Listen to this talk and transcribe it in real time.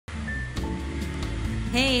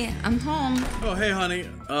Hey, I'm home. Oh, hey, honey.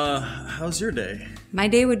 How's your day? My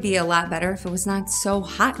day would be a lot better if it was not so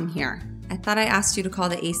hot in here. I thought I asked you to call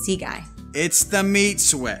the AC guy. It's the meat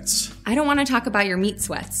sweats. I don't want to talk about your meat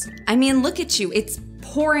sweats. I mean, look at you. It's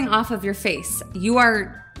pouring off of your face. You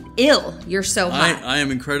are ill. You're so hot. I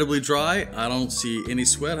am incredibly dry. I don't see any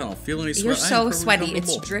sweat. I don't feel any sweat. You're so sweaty.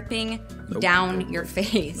 It's dripping down your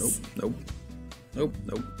face. Nope.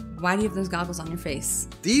 Why do you have those goggles on your face?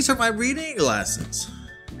 These are my reading glasses.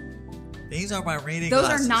 Those Those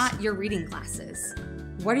are not your reading glasses.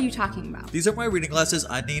 What are you talking about? These are my reading glasses.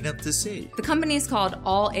 I need them to see. The company is called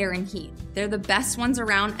All Air and Heat. They're the best ones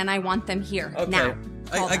around, and I want them here. Okay. Now.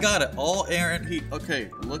 I got it. All air and heat. Okay,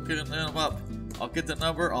 looking them up. I'll get the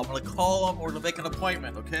number. I'm going to call them or to make an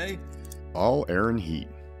appointment, okay? All air and heat.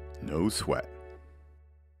 No sweat.